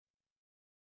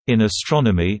In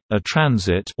astronomy, a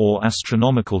transit or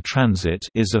astronomical transit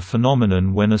is a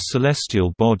phenomenon when a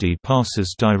celestial body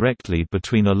passes directly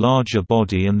between a larger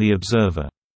body and the observer.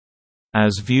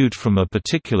 As viewed from a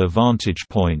particular vantage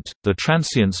point, the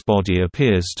transient's body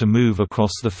appears to move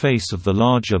across the face of the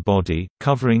larger body,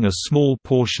 covering a small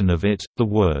portion of it. The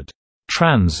word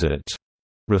transit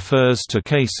refers to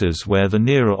cases where the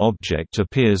nearer object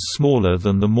appears smaller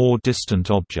than the more distant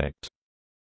object.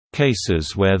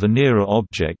 Cases where the nearer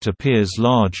object appears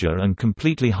larger and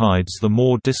completely hides the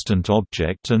more distant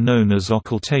object are known as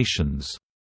occultations.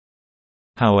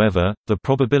 However, the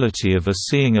probability of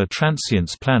seeing a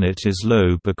transient's planet is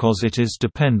low because it is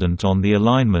dependent on the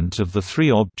alignment of the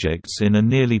three objects in a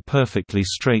nearly perfectly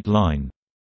straight line.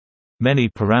 Many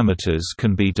parameters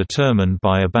can be determined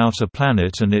by about a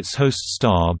planet and its host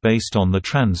star based on the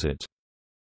transit.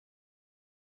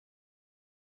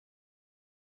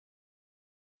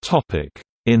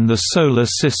 In the Solar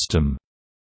System.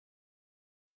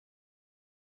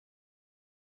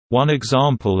 One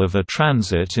example of a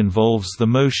transit involves the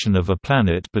motion of a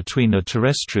planet between a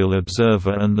terrestrial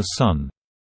observer and the Sun.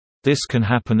 This can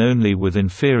happen only with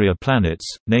inferior planets,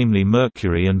 namely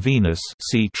Mercury and Venus.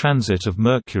 See Transit of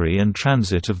Mercury and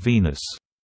Transit of Venus.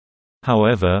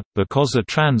 However, because a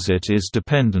transit is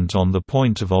dependent on the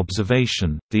point of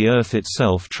observation, the Earth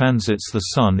itself transits the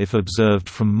Sun if observed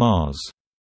from Mars.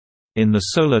 In the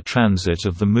solar transit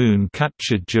of the Moon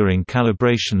captured during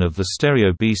calibration of the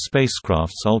Stereo B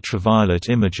spacecraft's ultraviolet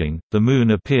imaging, the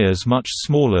Moon appears much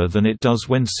smaller than it does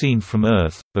when seen from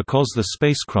Earth, because the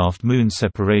spacecraft-Moon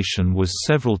separation was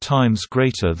several times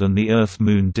greater than the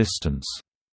Earth-Moon distance.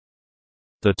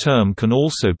 The term can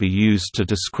also be used to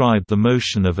describe the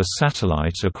motion of a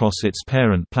satellite across its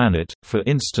parent planet, for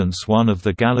instance one of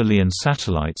the Galilean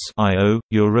satellites Io,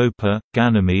 Europa,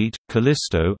 Ganymede,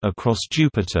 Callisto across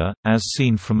Jupiter, as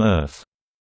seen from Earth.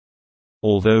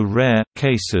 Although rare,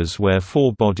 cases where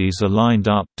four bodies are lined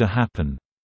up do happen.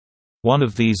 One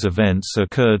of these events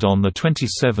occurred on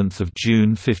 27 June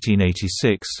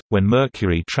 1586, when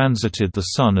Mercury transited the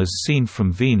Sun as seen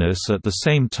from Venus at the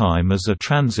same time as a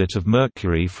transit of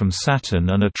Mercury from Saturn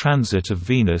and a transit of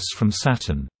Venus from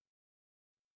Saturn.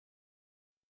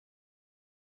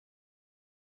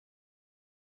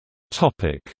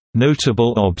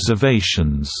 Notable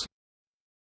observations.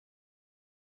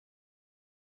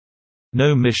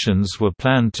 No missions were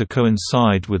planned to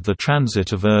coincide with the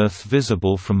transit of Earth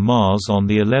visible from Mars on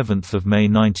the 11th of May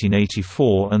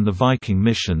 1984, and the Viking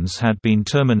missions had been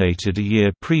terminated a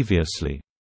year previously.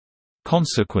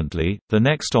 Consequently, the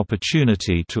next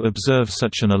opportunity to observe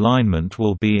such an alignment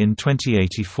will be in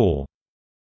 2084.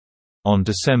 On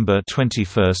December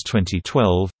 21,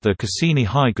 2012, the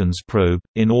Cassini-Huygens probe,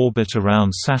 in orbit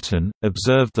around Saturn,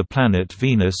 observed the planet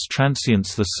Venus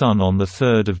transients the Sun on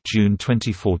 3 June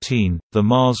 2014. The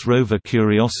Mars rover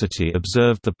Curiosity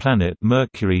observed the planet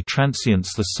Mercury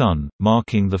transients the Sun,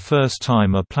 marking the first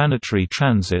time a planetary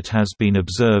transit has been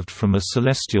observed from a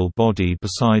celestial body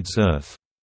besides Earth.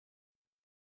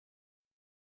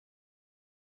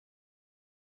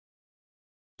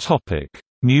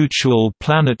 Mutual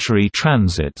planetary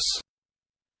transits.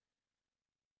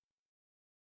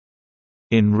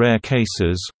 In rare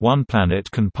cases, one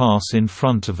planet can pass in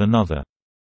front of another.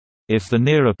 If the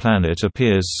nearer planet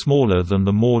appears smaller than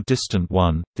the more distant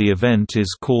one, the event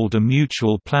is called a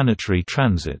mutual planetary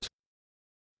transit.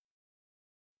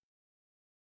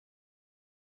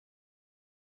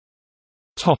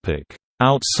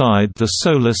 Outside the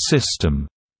Solar System.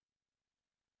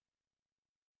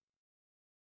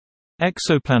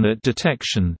 Exoplanet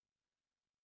detection.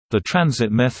 The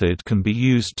transit method can be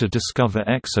used to discover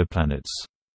exoplanets.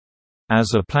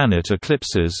 As a planet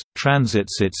eclipses,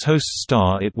 transits its host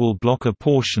star, it will block a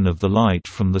portion of the light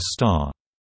from the star.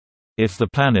 If the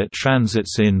planet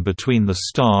transits in between the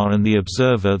star and the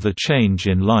observer, the change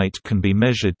in light can be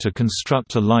measured to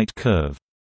construct a light curve.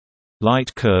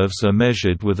 Light curves are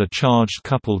measured with a charged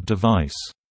coupled device.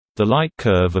 The light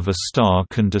curve of a star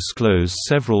can disclose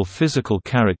several physical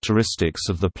characteristics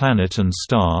of the planet and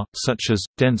star, such as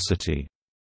density.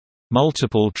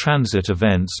 Multiple transit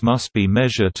events must be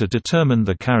measured to determine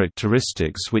the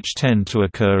characteristics which tend to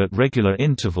occur at regular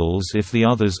intervals if the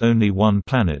others only one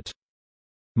planet.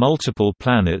 Multiple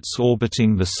planets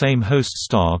orbiting the same host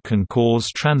star can cause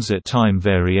transit time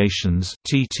variations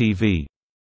 (TTV).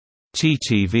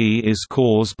 TTV is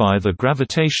caused by the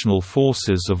gravitational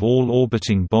forces of all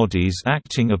orbiting bodies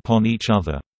acting upon each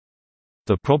other.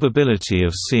 The probability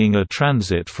of seeing a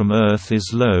transit from Earth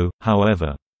is low,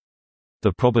 however.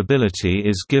 The probability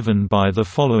is given by the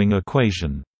following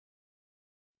equation: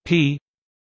 P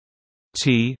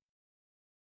T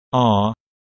R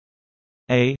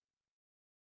A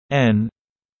N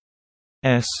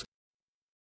S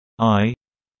I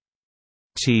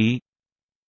T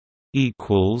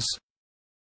equals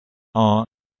R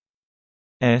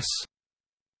S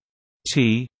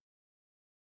T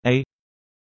A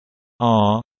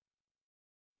R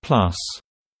plus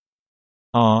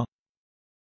R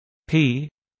P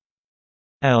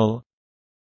L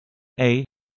A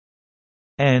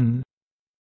N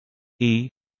E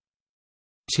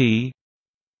T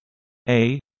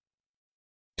A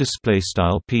display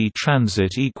style P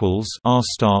transit equals R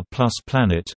star plus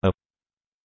planet a,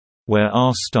 where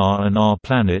R star and R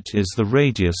planet is the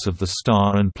radius of the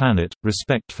star and planet,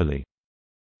 respectively.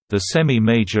 The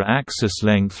semi-major axis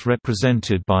length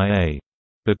represented by A.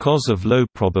 Because of low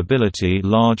probability,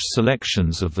 large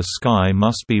selections of the sky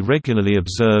must be regularly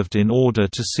observed in order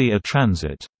to see a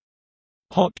transit.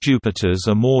 Hot Jupiters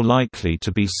are more likely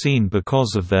to be seen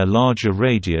because of their larger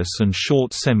radius and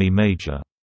short semi-major.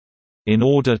 In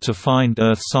order to find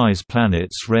Earth-size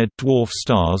planets, red dwarf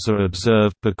stars are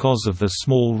observed because of their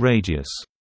small radius.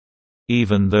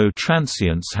 Even though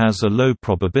transience has a low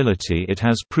probability, it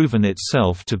has proven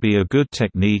itself to be a good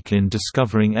technique in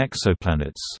discovering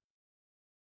exoplanets.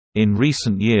 In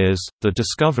recent years, the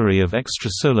discovery of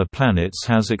extrasolar planets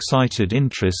has excited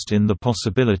interest in the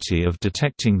possibility of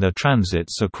detecting their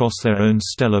transits across their own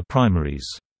stellar primaries.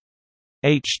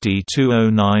 HD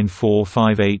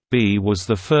 209458b was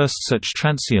the first such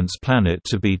transients planet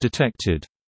to be detected.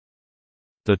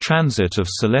 The transit of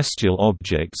celestial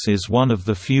objects is one of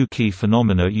the few key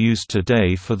phenomena used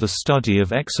today for the study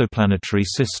of exoplanetary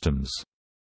systems.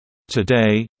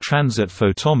 Today, transit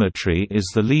photometry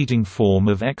is the leading form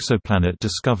of exoplanet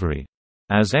discovery.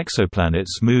 As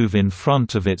exoplanets move in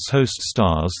front of its host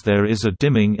stars, there is a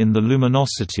dimming in the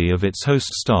luminosity of its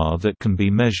host star that can be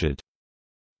measured.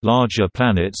 Larger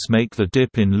planets make the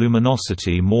dip in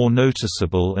luminosity more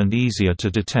noticeable and easier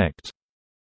to detect.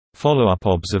 Follow-up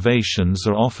observations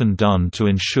are often done to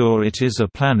ensure it is a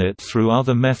planet through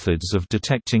other methods of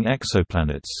detecting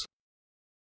exoplanets.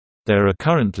 There are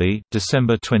currently,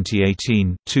 December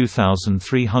 2018,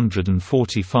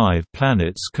 2,345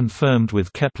 planets confirmed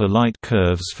with Kepler light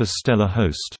curves for stellar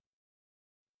host.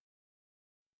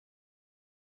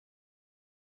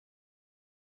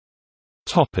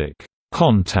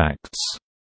 Contacts.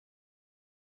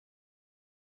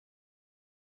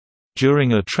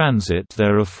 During a transit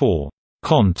there are 4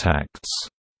 contacts.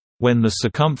 When the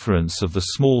circumference of the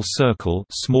small circle,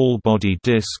 small body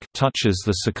disk touches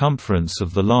the circumference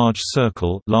of the large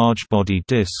circle, large body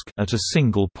disk at a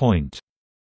single point.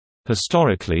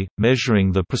 Historically,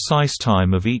 measuring the precise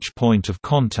time of each point of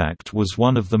contact was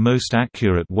one of the most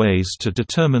accurate ways to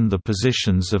determine the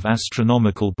positions of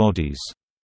astronomical bodies.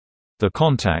 The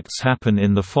contacts happen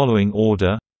in the following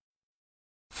order.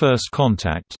 First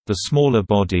contact, the smaller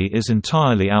body is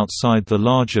entirely outside the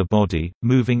larger body,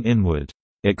 moving inward.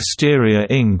 Exterior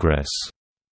ingress.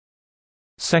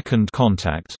 Second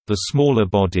contact, the smaller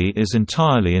body is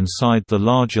entirely inside the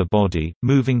larger body,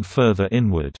 moving further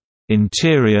inward.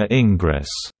 Interior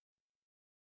ingress.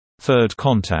 Third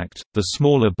contact, the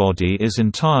smaller body is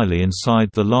entirely inside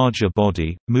the larger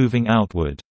body, moving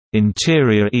outward.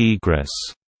 Interior egress.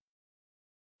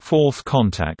 Fourth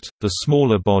contact, the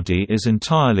smaller body is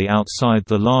entirely outside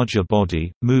the larger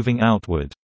body, moving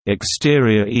outward.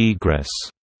 Exterior egress.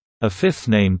 A fifth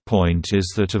named point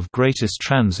is that of greatest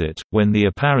transit, when the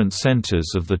apparent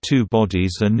centers of the two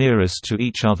bodies are nearest to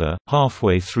each other,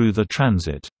 halfway through the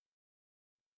transit.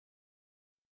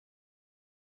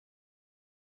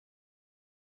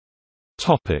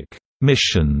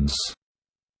 Missions.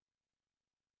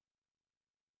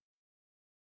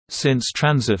 Since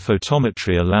transit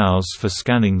photometry allows for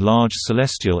scanning large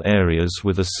celestial areas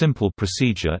with a simple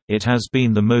procedure, it has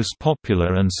been the most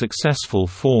popular and successful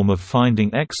form of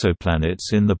finding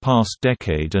exoplanets in the past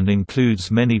decade and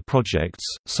includes many projects,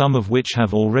 some of which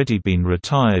have already been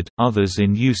retired, others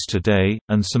in use today,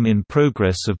 and some in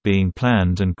progress of being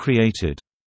planned and created.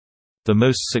 The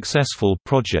most successful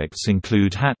projects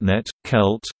include HATNet,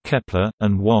 KELT, Kepler,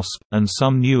 and WASP, and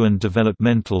some new and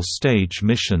developmental stage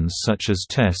missions such as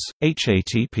TESS,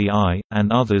 HATPI,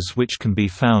 and others which can be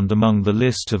found among the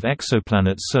list of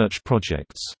exoplanet search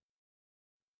projects.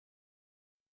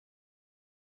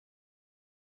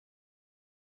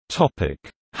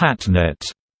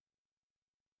 HATNet.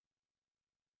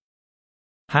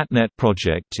 HATNet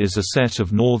project is a set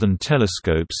of northern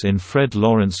telescopes in Fred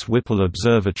Lawrence Whipple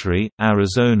Observatory,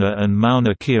 Arizona and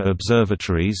Mauna Kea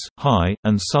Observatories, HAI,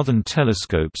 and southern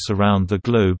telescopes around the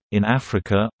globe, in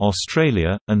Africa,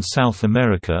 Australia, and South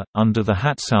America, under the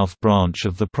HATSouth branch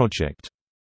of the project.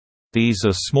 These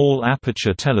are small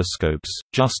aperture telescopes,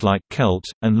 just like KELT,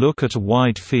 and look at a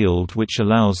wide field which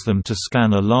allows them to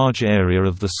scan a large area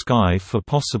of the sky for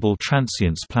possible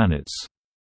transients planets.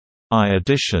 In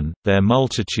addition, their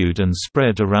multitude and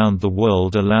spread around the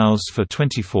world allows for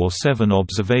 24/7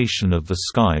 observation of the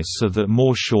sky so that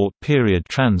more short-period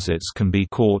transits can be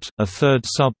caught. A third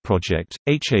sub-project,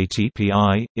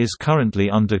 HATPI, is currently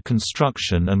under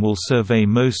construction and will survey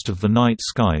most of the night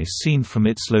sky seen from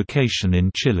its location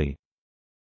in Chile.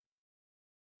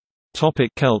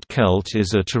 KELT. KELT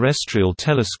is a terrestrial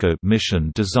telescope mission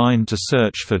designed to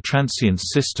search for transient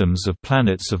systems of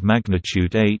planets of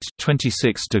magnitude 8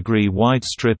 26° wide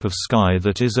strip of sky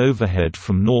that is overhead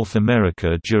from North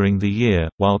America during the year,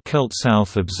 while KELT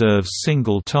South observes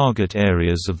single target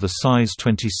areas of the size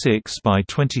 26 by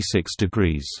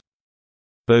 26°.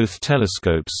 Both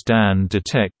telescopes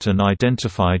detect and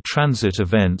identify transit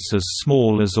events as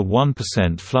small as a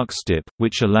 1% flux dip,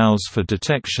 which allows for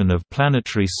detection of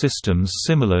planetary systems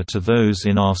similar to those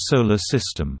in our Solar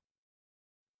System.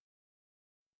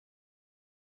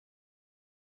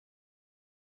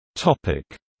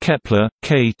 Kepler,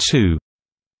 K2.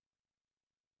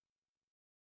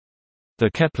 The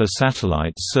Kepler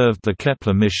satellite served the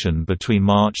Kepler mission between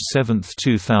March 7,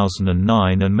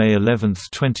 2009 and May 11,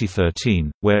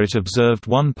 2013, where it observed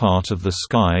one part of the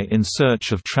sky in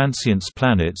search of transients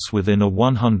planets within a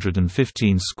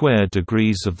 115 square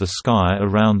degrees of the sky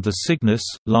around the Cygnus,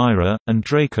 Lyra, and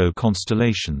Draco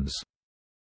constellations.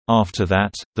 After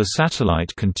that, the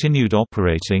satellite continued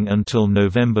operating until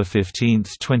November 15,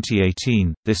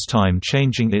 2018, this time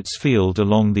changing its field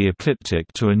along the ecliptic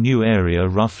to a new area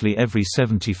roughly every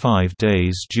 75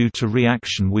 days due to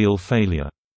reaction wheel failure.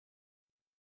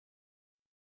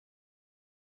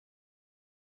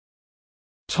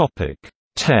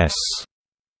 TESS.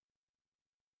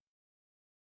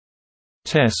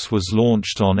 TESS was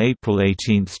launched on April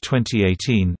 18,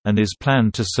 2018, and is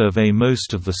planned to survey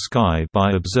most of the sky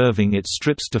by observing its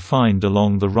strips defined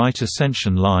along the right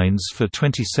ascension lines for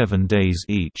 27 days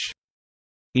each.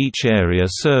 Each area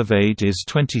surveyed is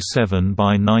 27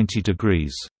 by 90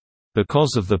 degrees.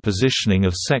 Because of the positioning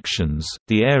of sections,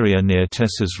 the area near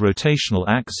TESS's rotational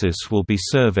axis will be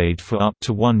surveyed for up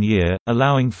to 1 year,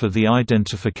 allowing for the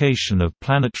identification of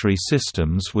planetary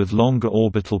systems with longer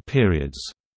orbital periods.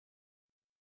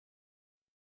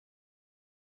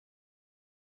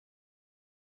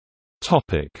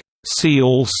 See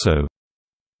also: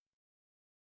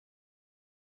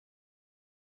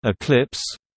 Eclipse,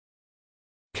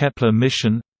 Kepler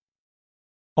mission,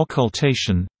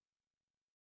 occultation,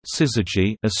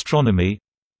 syzygy astronomy,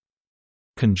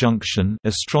 conjunction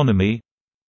astronomy,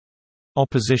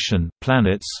 opposition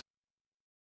planets,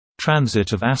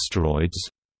 transit of asteroids,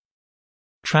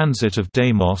 transit of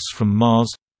Deimos from Mars,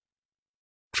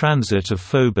 transit of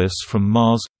Phobos from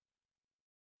Mars,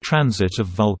 transit of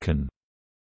Vulcan.